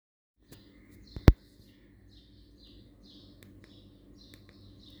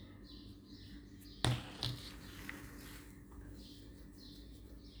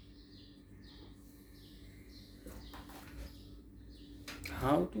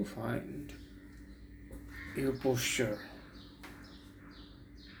how to find your posture.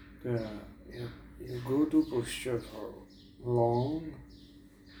 The your go-to posture for long,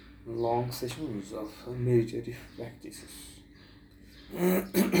 long sessions of meditative practices.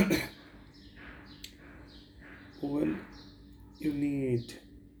 When you need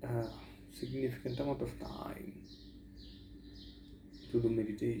a significant amount of time to do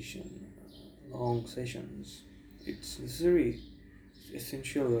meditation, long sessions, it's necessary, it's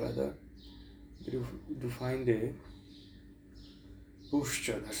essential rather, that to find a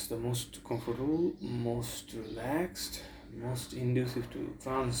posture that's the most comfortable, most relaxed, most conducive to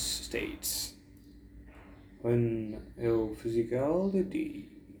trance states. When your physicality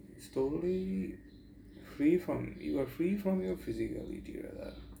is totally you are free from your physicality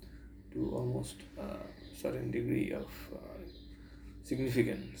rather, to almost a certain degree of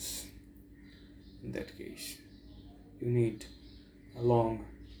significance. In that case, you need a long,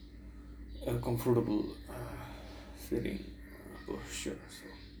 comfortable sitting posture. So,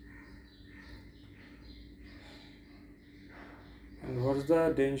 and what is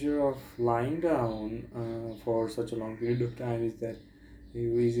the danger of lying down for such a long period of time is that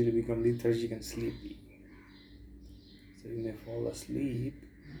you easily become lethargic and sleepy. So you may fall asleep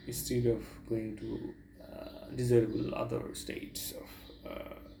instead of going to desirable other states of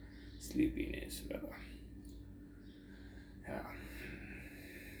sleepiness rather. Yeah.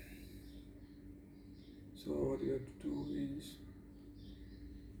 So what you have to do is,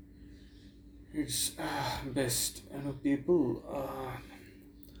 it's best, people,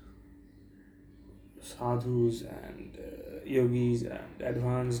 sadhus and yogis and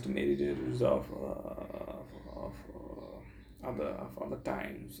advanced meditators of other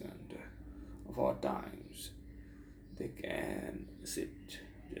times and of our times, they can sit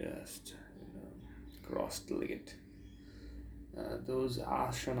just cross-legged. Those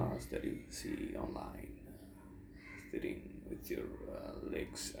asanas that you see online, sitting with your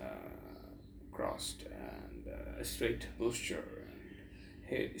legs crossed and straight posture and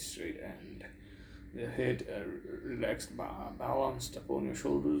head straight and the head relaxed, balanced upon your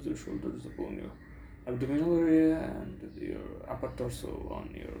shoulders upon your abdominal area, and your upper torso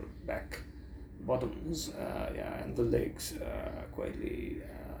on your back bottoms, yeah, and the legs quietly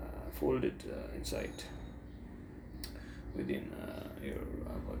folded inside within your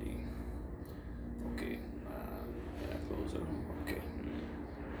body. Okay, yeah, closer. Okay.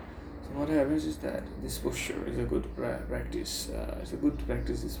 So what happens is that this posture is a good practice. It's a good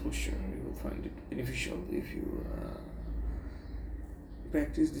practice. This posture, you will find it beneficial if you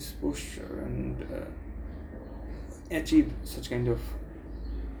practice this posture and achieve such kind of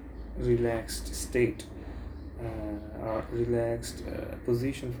relaxed state, or relaxed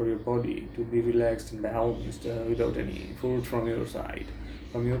position for your body to be relaxed and balanced without any force from your side,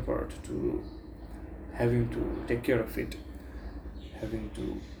 from your part, to having to take care of it, having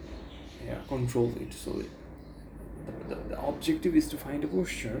to, yeah, control it. So the objective is to find a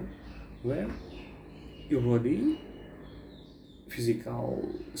posture where your body, physical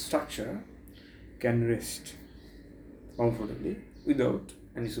structure, can rest comfortably without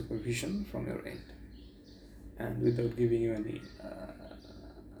any supervision from your end and without giving you any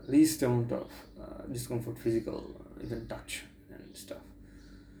least amount of discomfort, physical, even touch and stuff.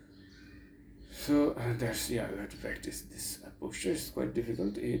 So that's, yeah, you have to practice this posture. It's quite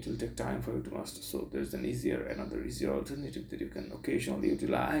difficult. It will take time for you to master. So there's another easier alternative that you can occasionally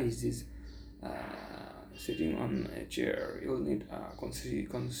utilize is sitting on a chair. You'll need a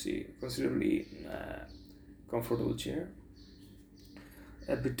considerably comfortable chair,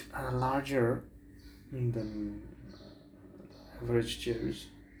 a bit larger than average chairs,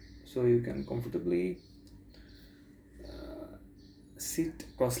 so you can comfortably sit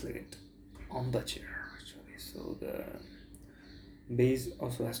cross-legged on the chair actually. So the base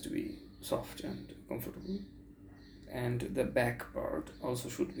also has to be soft and comfortable, and the back part also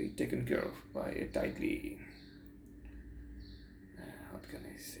should be taken care of by a tightly, what can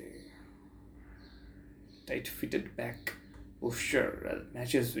I say, tight fitted back posture that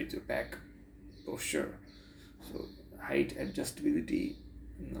matches with your back posture. So height adjustability,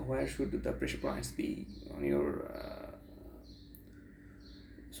 where should the pressure points be on your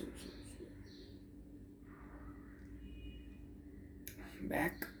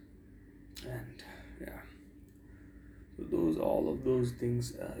back, and yeah, so all of those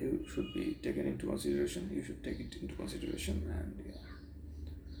things you should be taken into consideration. You should take it into consideration, and yeah,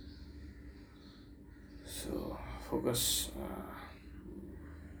 so focus.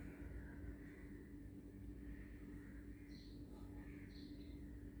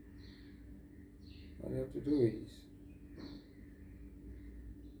 What you have to do is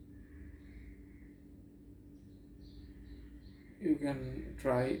you can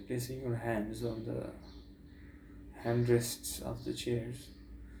try placing your hands on the handrests of the chairs,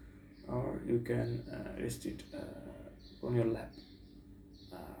 or you can rest it on your lap.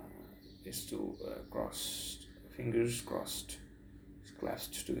 Uh, is to crossed fingers crossed,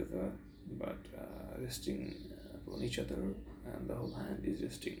 clasped together, but resting upon each other, and the whole hand is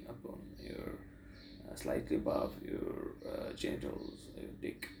resting upon your slightly above your genitals, your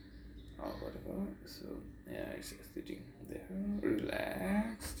dick, or whatever. So yeah, it's sitting there,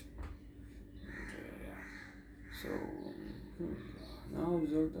 relaxed. And, yeah. So now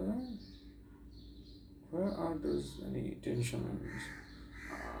observe the where are those any tensions,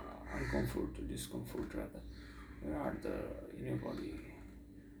 uncomfort, discomfort rather. Where are the in your body?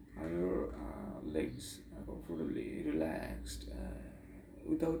 Are your legs comfortably relaxed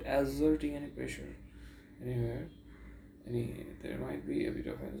without exerting any pressure anywhere? There might be a bit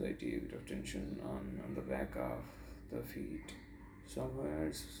of anxiety, a bit of tension on the back of the feet. Somewhere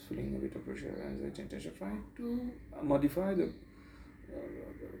it's feeling a bit of pressure, anxiety, and tension. Try to modify the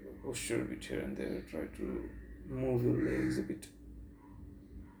posture a bit here and there. Try to move your legs a bit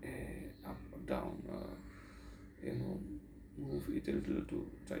up or down. You know, move it a little to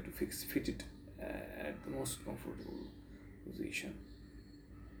try to fit it at the most comfortable position.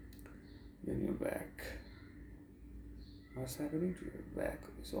 Then your back. What's happening to your back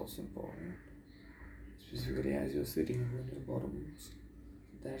is also important, specifically as you're sitting on your bottoms.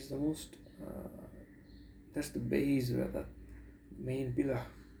 That's the most. That's the base where the main pillar,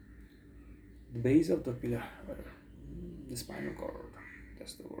 the base of the pillar, the spinal cord.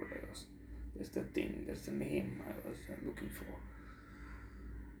 That's the word I was. That's the thing. That's the name I was looking for.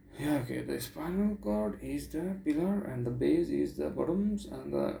 Yeah, okay. The spinal cord is the pillar, and the base is the bottoms,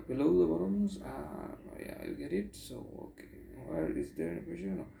 and the below the bottoms. Yeah, you get it. So okay, where is there any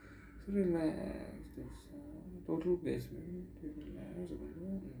pressure? No. So relax. This total basement.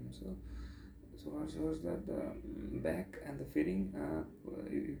 Relax. So what's that? The back and the fitting.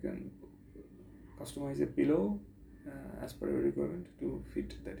 You can customize a pillow as per your requirement to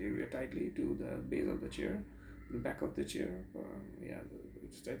fit that area tightly to the base of the chair, the back of the chair. Yeah,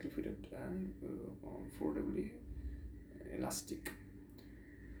 it's tightly fitted and comfortably elastic.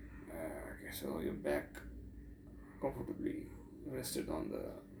 Okay, so your back comfortably rested on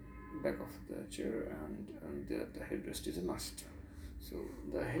the back of the chair, and the headrest is a must. So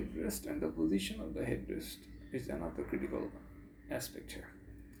the headrest and the position of the headrest is another critical aspect here.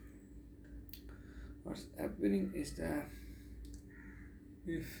 What's happening is that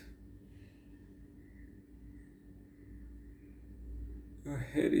if your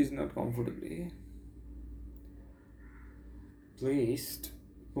head is not comfortably placed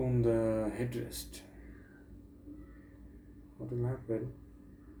on the headrest, what will happen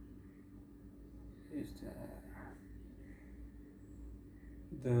is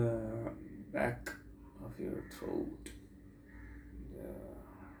the back of your throat,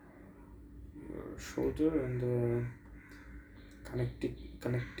 your shoulder, and the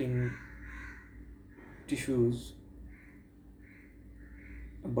connecting tissues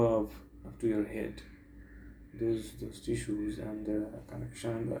above up to your head, those tissues and the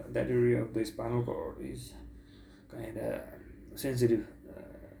connection, that area of the spinal cord is kind of sensitive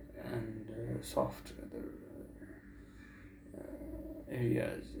and soft. Other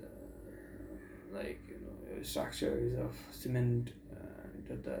areas like structure is of cement,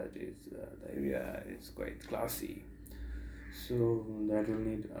 and that is the area is quite classy. So that will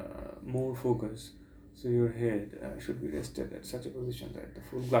need more focus. So your head should be rested at such a position that the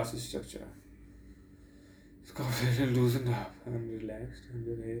full glassy structure is completely loosened up and relaxed, and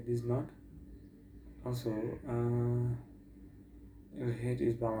your head is not. Also, your head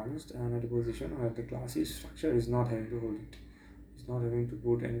is balanced and at a position where the glassy structure is not having to hold it. It's not having to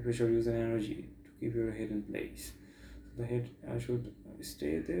put any pressure, use any energy to keep your head in place. So the head should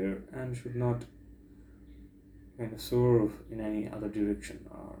stay there and should not kind of swerve in any other direction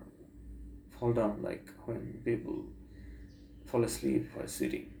or fall down like when people fall asleep while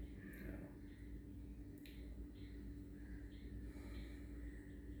sitting.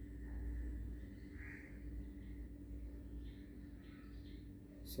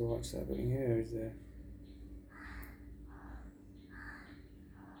 So what's happening here is that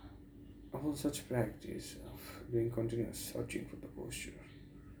upon such practice of doing continuous searching for the posture,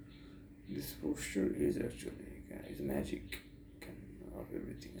 this posture is actually is magic of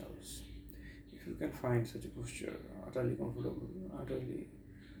everything else. If you can find such a posture, utterly comfortable, utterly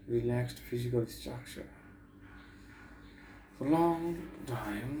relaxed physical structure for a long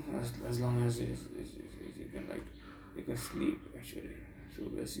time, as long as you can you can sleep actually. So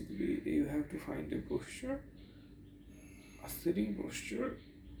basically you have to find a posture a sitting posture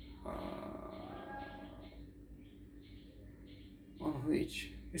on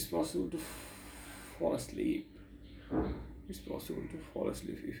which it's possible to fall asleep. It's possible to fall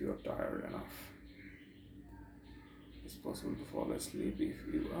asleep if you are tired enough. It's possible to fall asleep if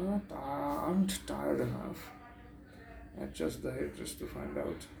you aren't tired enough. Adjust the headrest to find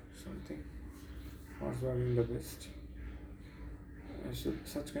out something. What's working the best? So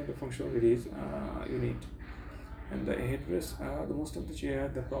such kind of functionalities you need. And the headrest, the most of the chair,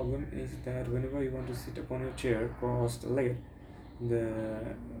 the problem is that whenever you want to sit upon your chair crossed legged,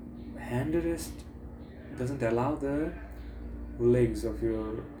 the handrest doesn't allow the legs of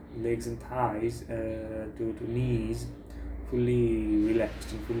your legs and thighs to knees fully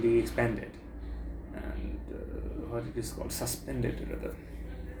relaxed and fully expanded, and what it is called suspended rather.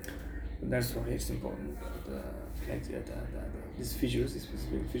 That's why it's important. These features, these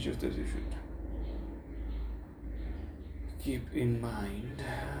specific features that you should keep in mind.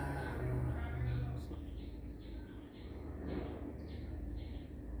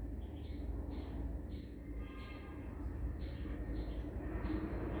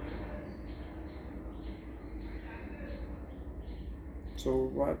 So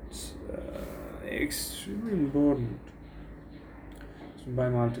what's extremely important is to buy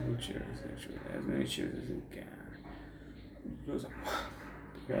multiple chairs, actually, as many chairs as you can. Because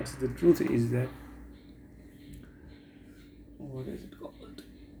that's the truth is that, what is it called?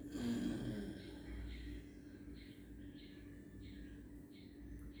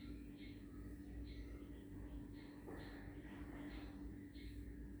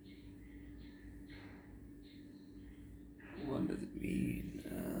 What does it mean?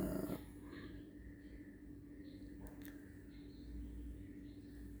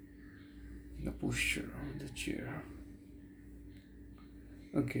 The posture of the chair.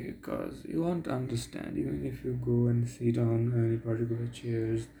 Okay, because you won't understand even if you go and sit on any particular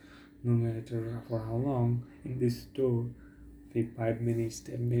chairs, no matter for how long in this store, take 5 minutes,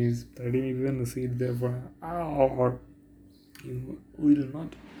 10 minutes, 30 even sit there for an hour, you will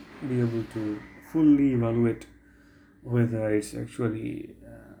not be able to fully evaluate whether it's actually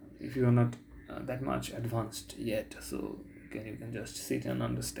if you are not that much advanced yet, so you can just sit and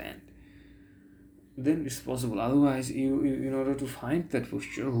understand. Then it's possible. Otherwise, you in order to find that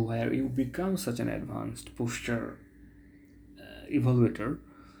posture where you become such an advanced posture evaluator,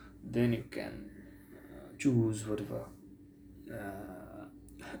 then you can choose whatever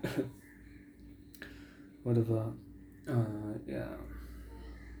whatever yeah,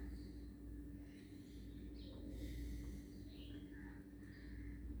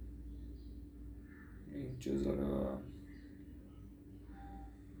 you choose whatever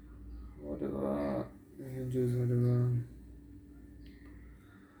you choose whatever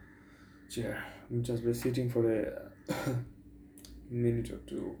chair, just by sitting for a minute or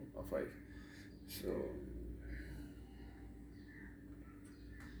two or five. So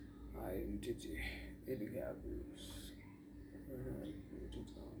identity gaps. Put it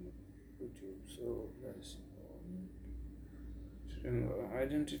on YouTube. So that's remember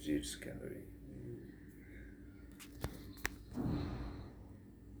identity is gallery.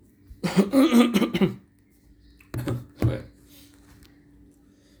 Okay.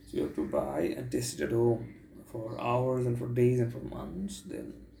 So you have to buy and test it at home for hours and for days and for months.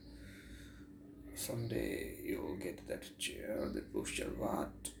 Then someday you'll get that chair, that posture.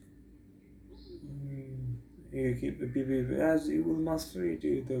 What? You keep as you will master it,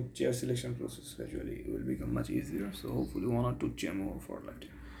 the chair selection process gradually will become much easier. So hopefully 1 or 2 chair more for lifetime.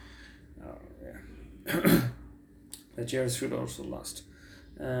 Yeah. The chairs should also last.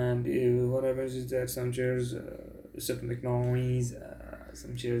 And what happens is that some chairs start to make noise.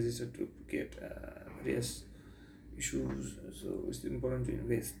 Some chairs start to get various issues. So it's important to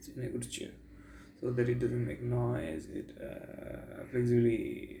invest in a good chair so that it doesn't make noise. It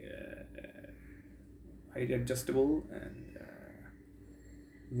flexibly height adjustable, and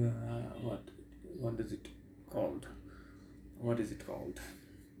what is it called? What is it called?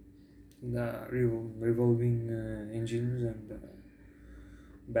 The revolving engines and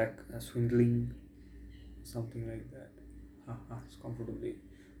back swindling, something like that. It's comfortably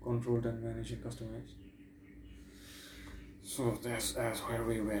controlled and managed and customized. So that's as where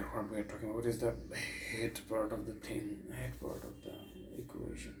we were. What we are talking about is the head part of the thing, head part of the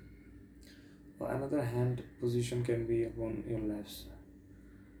equation. Another hand position can be upon your laps.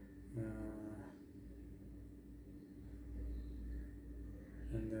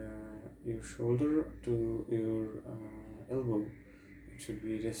 And your shoulder to your elbow, it should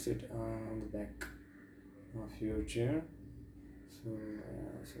be rested on the back of your chair. So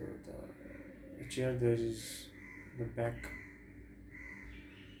the chair there is The back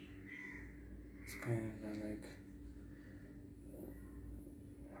is kind of like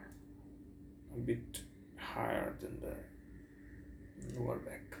a bit higher than the lower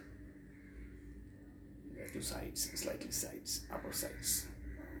back. The two sides, slightly sides, upper sides,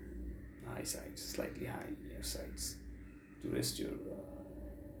 high sides, slightly higher sides, to rest your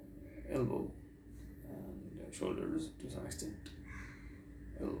elbow and shoulders to some extent.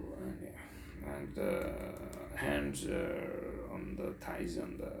 Elbow and yeah, and the hands on the thighs,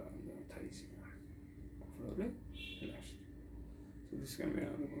 on the thighs, comfortably relaxed. So this can be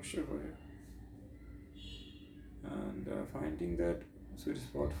another posture for you, and finding that sweet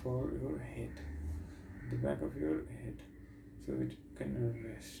spot for your head, the back of your head, so it can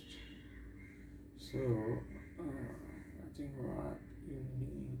rest. So I think what you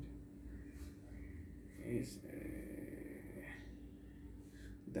need is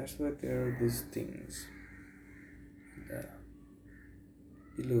that's why there are these things, the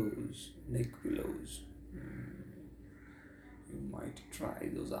pillows, neck pillows. You might try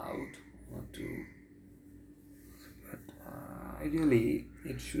those out or two, but ideally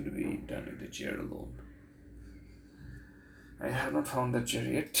it should be done with the chair alone. I have not found that chair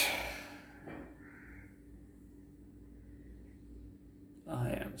yet. I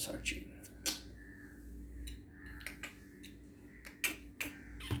am searching.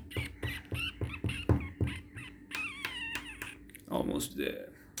 Almost there.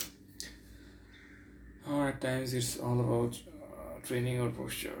 At times it's all about training your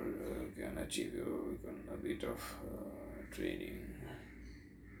posture. You can achieve a bit of training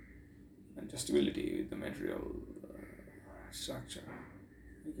and adjustability with the material structure.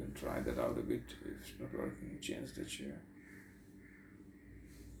 You can try that out a bit. If it's not working, change the chair.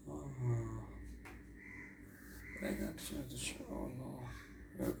 I can't change the chair. Oh no,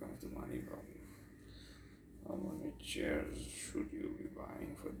 here comes the money problem. How many chairs should you be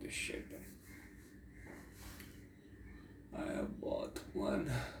buying for this shed? I have bought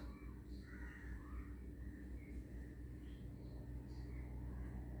one.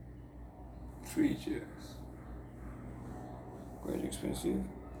 Three chairs. Quite expensive.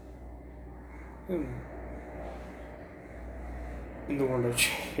 In the world of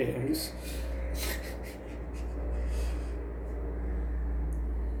chairs.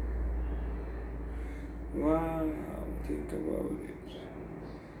 Wow, think about it.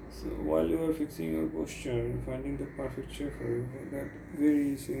 So while you are fixing your posture, finding the perfect chair for you for that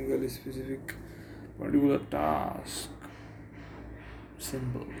very single specific particular task,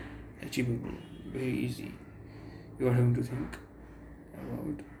 simple, achievable, very easy. You are having to think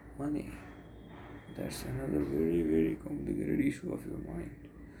about money. That's another very, very complicated issue of your mind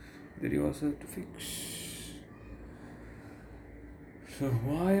that you also have to fix. So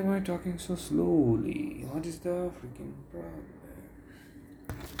why am I talking so slowly? What is the freaking problem?